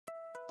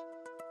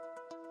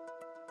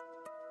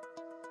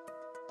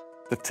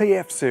The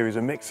TF series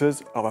of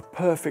mixers are a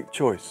perfect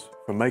choice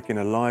for making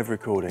a live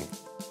recording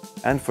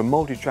and for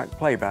multi-track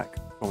playback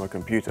from a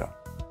computer.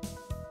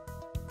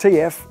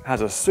 TF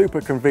has a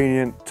super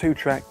convenient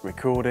 2-track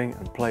recording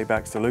and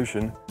playback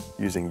solution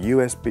using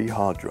USB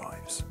hard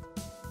drives.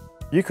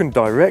 You can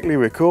directly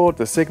record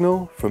the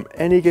signal from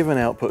any given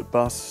output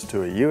bus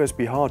to a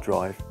USB hard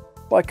drive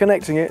by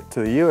connecting it to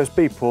the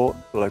USB port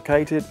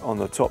located on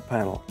the top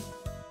panel.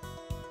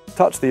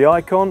 Touch the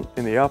icon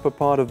in the upper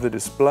part of the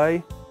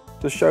display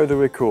to show the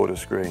recorder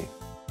screen.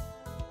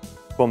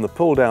 From the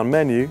pull-down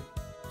menu,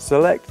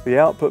 select the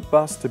output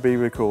bus to be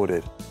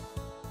recorded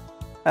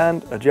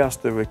and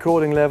adjust the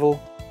recording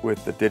level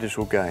with the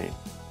digital gain.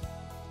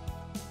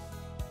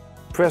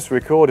 Press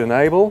Record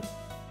Enable,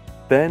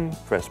 then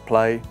press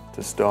Play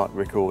to start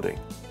recording.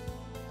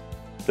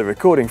 The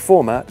recording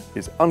format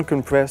is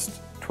uncompressed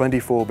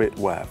 24-bit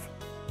WAV.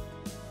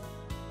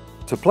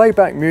 To play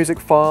back music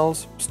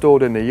files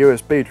stored in the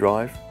USB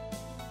drive,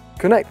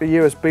 connect the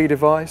USB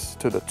device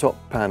to the top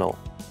panel.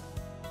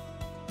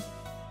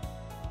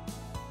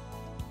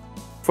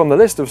 From the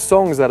list of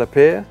songs that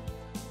appear,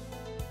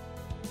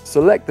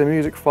 select the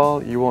music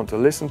file you want to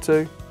listen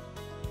to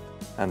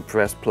and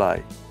press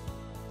play.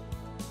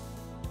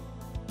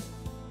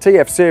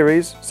 TF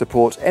Series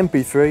supports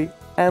MP3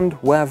 and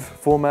WAV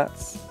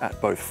formats at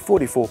both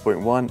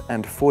 44.1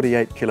 and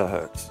 48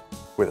 kHz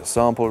with a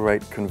sample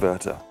rate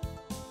converter.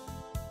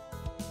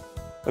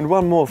 And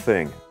one more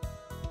thing.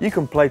 You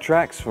can play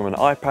tracks from an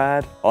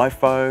iPad,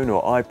 iPhone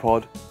or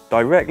iPod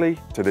directly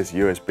to this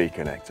USB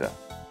connector.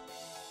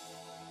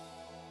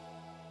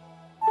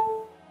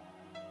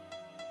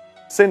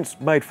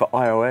 Since Made for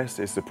iOS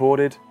is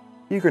supported,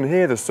 you can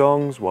hear the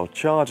songs while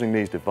charging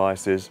these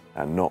devices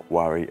and not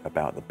worry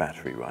about the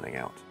battery running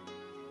out.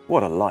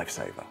 What a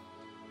lifesaver!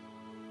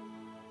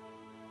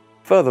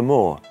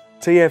 Furthermore,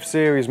 TF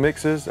series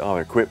mixers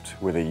are equipped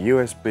with a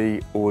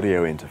USB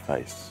audio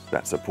interface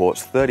that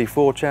supports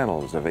 34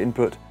 channels of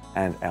input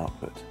and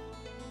output.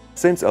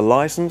 Since a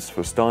license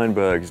for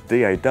Steinberg's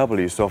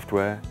DAW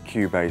software,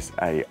 Cubase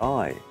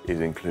AI, is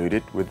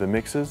included with the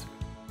mixers,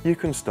 you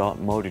can start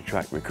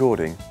multi-track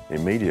recording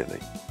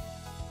immediately.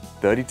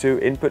 32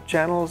 input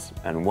channels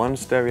and 1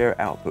 stereo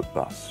output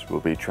bus will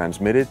be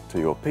transmitted to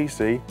your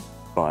PC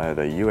via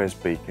the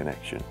USB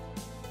connection.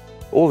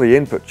 All the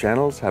input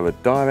channels have a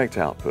direct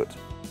output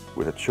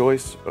with a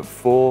choice of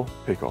 4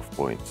 pickoff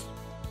points.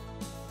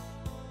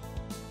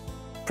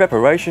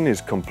 Preparation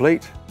is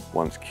complete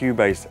once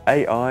Cubase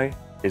AI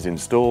is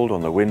installed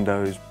on the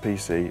Windows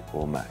PC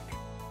or Mac,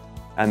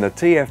 and the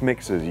TF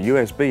Mixer's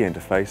USB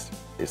interface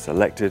is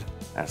selected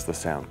as the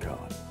sound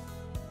card.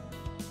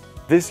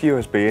 This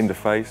USB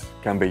interface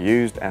can be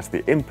used as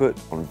the input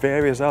on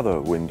various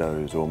other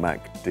Windows or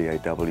Mac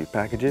DAW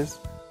packages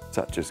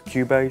such as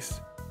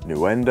Cubase,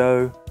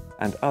 Nuendo,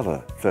 and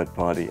other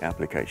third-party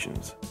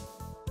applications.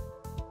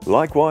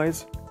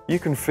 Likewise, you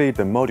can feed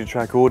the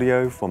multi-track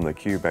audio from the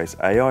Cubase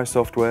AI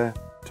software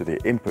to the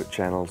input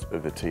channels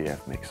of the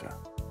TF mixer.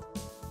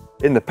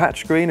 In the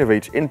patch screen of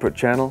each input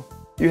channel,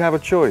 you have a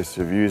choice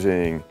of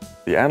using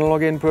the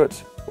analog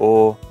input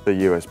or the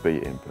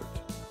USB input.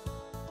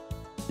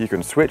 You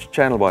can switch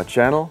channel by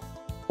channel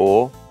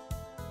or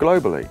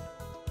globally.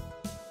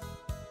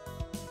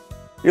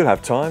 You'll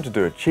have time to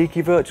do a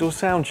cheeky virtual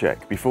sound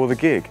check before the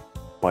gig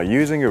by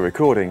using a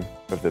recording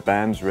of the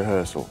band's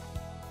rehearsal.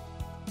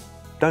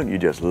 Don't you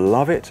just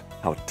love it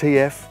how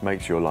TF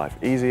makes your life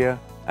easier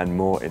and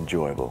more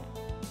enjoyable?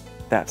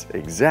 That's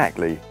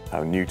exactly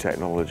how new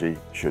technology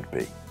should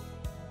be.